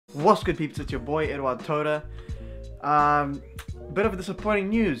What's good, peeps? It's your boy Eduard Todor. Bit of disappointing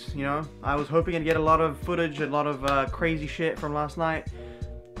news, you know. I was hoping to get a lot of footage, a lot of crazy shit from last night.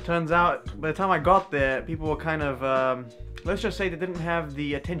 Turns out, by the time I got there, people were kind of, let's just say they didn't have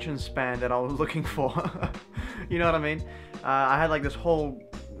the attention span that I was looking for. You know what I mean? I had like this whole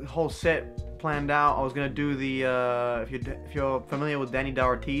set planned out. I was gonna do the, if you're familiar with Danny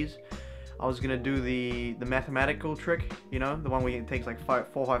Ortiz, I was gonna do the mathematical trick, you know, the one where it takes like 4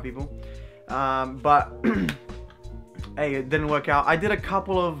 or 5 people. But hey, it didn't work out. I did a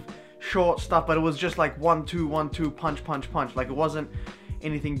couple of short stuff, but it was just like 1, 2, 1, 2, punch, punch, punch. Like it wasn't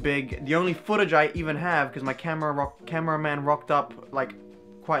anything big. The only footage I even have, because my cameraman rocked up like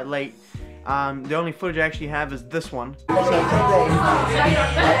quite late. The only footage I actually have is this one.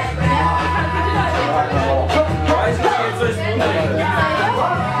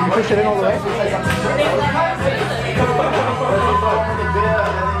 You push it in all the way?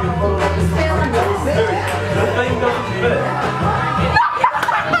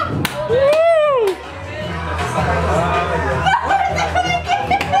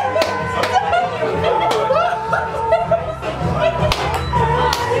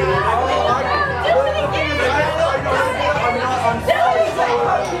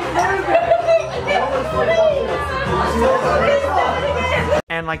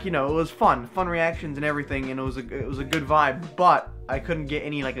 And like, you know, it was fun reactions and everything, and it was a good vibe, but I couldn't get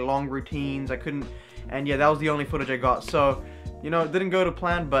any like long routines. I couldn't, and yeah, that was the only footage I got. So, you know, it didn't go to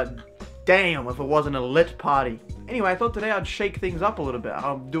plan, but damn if it wasn't a lit party. Anyway, I thought today I'd shake things up a little bit.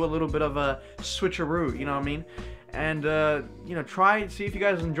 I'll do a little bit of a switcheroo, you know what I mean? And you know, see if you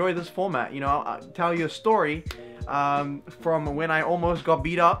guys enjoy this format. You know, I'll tell you a story from when I almost got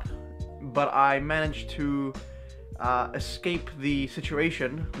beat up, but I managed to escape the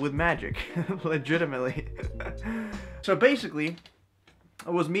situation with magic, legitimately. So basically,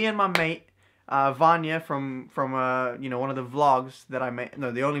 it was me and my mate, Vanya, from you know, one of the vlogs that I made,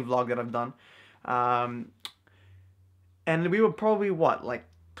 no, the only vlog that I've done, and we were probably, what, like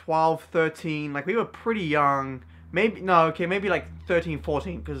 12, 13, like we were pretty young, maybe, no, okay, maybe like 13,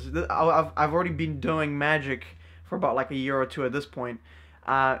 14, because I've already been doing magic for about like a year or two at this point.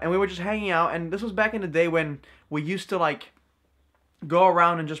 And we were just hanging out, and this was back in the day when we used to like go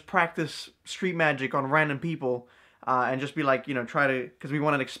around and just practice street magic on random people, and just be like, you know, try to, because we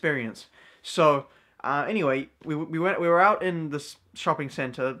wanted experience. So anyway, we were out in this shopping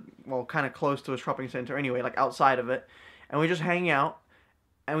center, well, kind of close to a shopping center anyway, like outside of it, and we were just hanging out,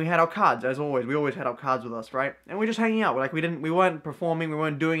 and we had our cards, as always. We always had our cards with us, right? And we were just hanging out. Like we weren't performing, we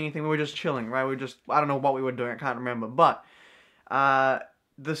weren't doing anything, we were just chilling, right? We were just, I don't know what we were doing, I can't remember, but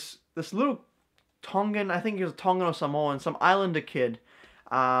this little Tongan, I think he was Tongan or Samoan, some islander kid,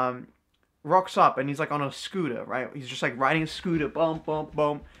 rocks up, and he's like on a scooter, right? He's just like riding a scooter, boom, boom,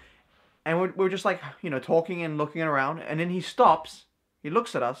 boom, and we're just like, you know, talking and looking around, and then he stops, he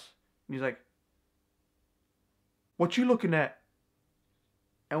looks at us, and he's like, "What you looking at?"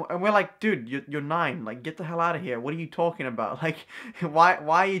 And we're like, "Dude, you're 9, like get the hell out of here. What are you talking about? Like, why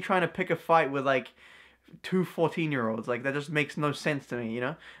are you trying to pick a fight with like 2 14-year-olds? Like, that just makes no sense to me, you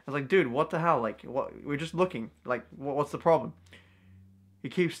know?" I was like, "Dude, what the hell? Like, what? We're just looking. Like, what's the problem?" He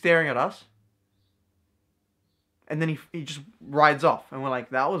keeps staring at us, and then he just rides off, and we're like,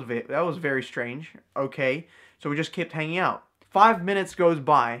 that was very strange. Okay, so we just kept hanging out. 5 minutes goes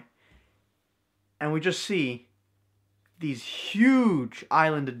by, and we just see these huge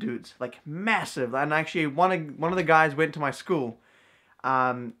islander dudes, like massive. And actually, one of the guys went to my school.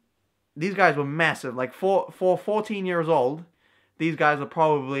 These guys were massive. Like for 14 years old, these guys are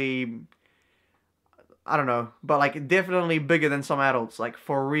probably, I don't know, but like definitely bigger than some adults, like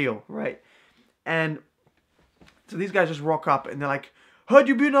for real, right? And so these guys just rock up, and they're like, heard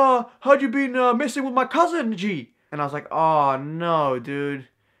you been messing with my cousin, G?" And I was like, "Oh no, dude.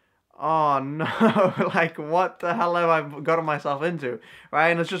 Oh no." Like, what the hell have I gotten myself into, right?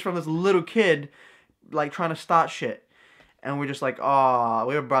 And it's just from this little kid, like, trying to start shit. And we're just like, oh,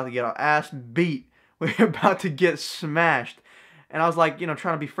 we're about to get our ass beat. We're about to get smashed. And I was like, you know,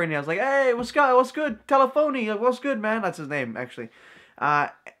 trying to be friendly. I was like, "Hey, what's good? Telephony, like, what's good, man?" That's his name, actually.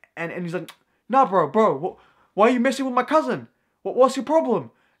 And he's like, "Nah, bro, why are you messing with my cousin? What's your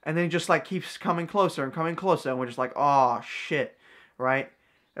problem?" And then he just like keeps coming closer and coming closer, and we're just like, oh shit, right?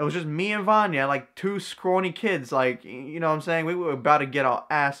 It was just me and Vanya, like 2 scrawny kids, like, you know what I'm saying? We were about to get our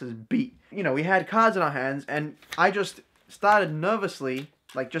asses beat. You know, we had cards in our hands, and I just started nervously,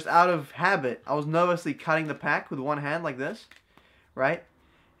 like just out of habit, I was nervously cutting the pack with one hand like this, right?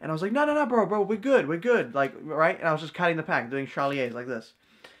 And I was like, no, bro, we're good, like, right? And I was just cutting the pack, doing charliers like this.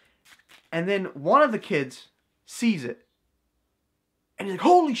 And then one of the kids sees it, And he's like,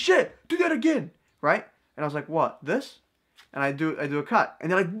 holy shit, do that again, right? And I was like, what, this? And I do a cut. And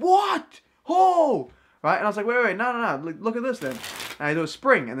they're like, what? Oh, right? And I was like, wait, no, look at this then. And I do a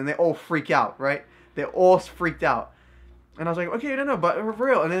spring, and then they all freak out, right? They're all freaked out. And I was like, okay, no, but for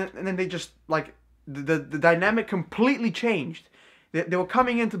real. And then they just, like, the dynamic completely changed. They were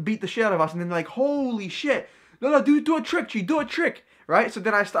coming in to beat the shit out of us, and then they're like, holy shit. No, do a trick, G, do a trick. Right? So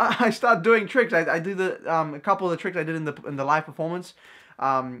then I start doing tricks. I do a couple of the tricks I did in the live performance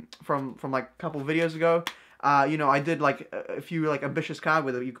from like a couple of videos ago. You know, I did like a few like ambitious card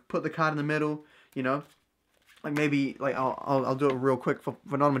with it. You put the card in the middle, you know. Like maybe like I'll do it real quick for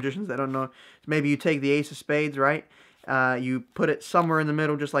non-magicians that don't know. Maybe you take the ace of spades, right? You put it somewhere in the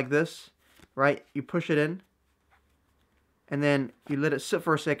middle just like this, right? You push it in, and then you let it sit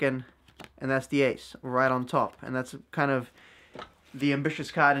for a second, and that's the ace right on top. And that's kind of the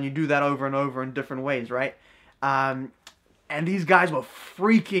ambitious card, and you do that over and over in different ways, right? And these guys were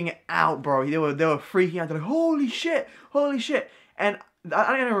freaking out, bro. They were freaking out. They're like, holy shit. And I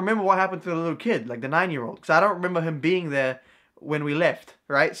don't even remember what happened to the little kid, like the 9-year-old, because I don't remember him being there when we left,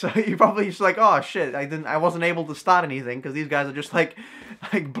 right? So you probably just like, oh shit, I wasn't able to start anything because these guys are just like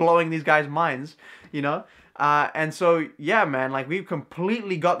blowing these guys' minds, you know? And so, yeah, man, like, we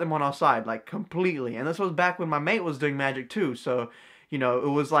completely got them on our side, like, completely. And this was back when my mate was doing magic, too. So, you know, it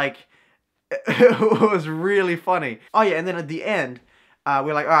was, like, it was really funny. Oh, yeah, and then at the end,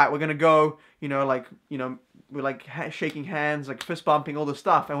 we're like, all right, we're going to go, you know, we're, like, shaking hands, like, fist bumping, all this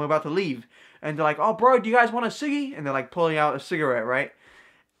stuff, and we're about to leave. And they're like, oh, bro, do you guys want a ciggy? And they're, like, pulling out a cigarette, right?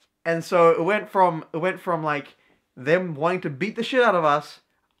 And so it went from, like, them wanting to beat the shit out of us,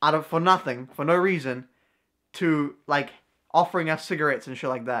 for nothing, for no reason, to like offering us cigarettes and shit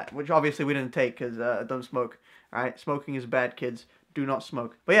like that, which obviously we didn't take because don't smoke. All right, smoking is bad, kids. Do not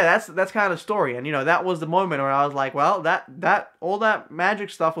smoke. But yeah, that's kind of the story, and you know that was the moment where I was like, well, all that magic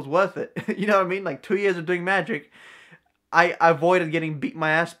stuff was worth it. You know what I mean? Like 2 years of doing magic, I avoided getting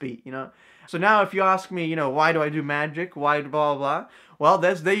my ass beat. You know. So now if you ask me, you know, why do I do magic? Why blah blah blah? Well,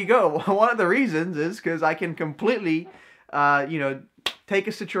 there you go. One of the reasons is because I can completely, you know, take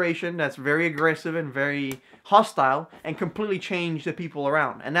a situation that's very aggressive and very hostile and completely change the people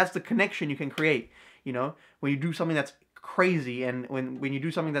around. And that's the connection you can create, you know, when you do something that's crazy and when you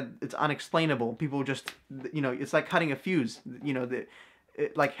do something that it's unexplainable, people just, you know, it's like cutting a fuse, you know,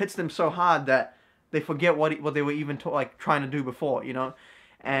 it like hits them so hard that they forget what they were even like trying to do before, you know.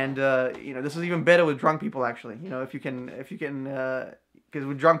 And you know, this is even better with drunk people actually, you know, if you can because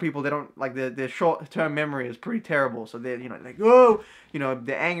with drunk people, they don't, like, their short-term memory is pretty terrible. So they're, you know, like, oh, you know,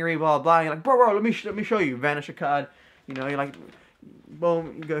 they're angry, blah, blah. And you're like, bro, let me show you. Vanish a card. You know, you're like,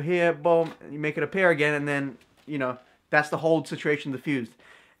 boom, you go here, boom, and you make it appear again. And then, you know, that's the whole situation diffused.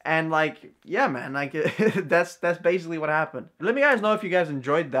 And, like, yeah, man, like, that's basically what happened. Let me guys know if you guys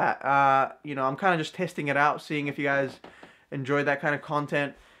enjoyed that. You know, I'm kind of just testing it out, seeing if you guys enjoyed that kind of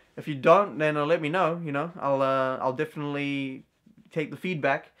content. If you don't, then let me know, you know. I'll definitely take the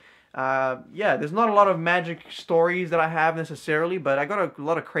feedback. Yeah, there's not a lot of magic stories that I have necessarily, but I got a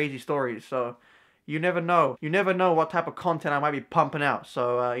lot of crazy stories, so you never know. You never know what type of content I might be pumping out,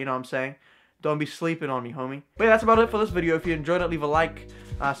 so you know what I'm saying? Don't be sleeping on me, homie. But yeah, that's about it for this video. If you enjoyed it, leave a like,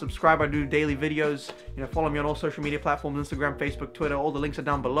 subscribe. I do daily videos. You know, follow me on all social media platforms, Instagram, Facebook, Twitter. All the links are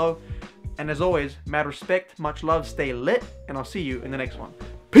down below. And as always, mad respect, much love, stay lit, and I'll see you in the next one.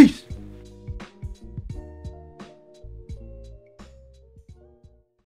 Peace!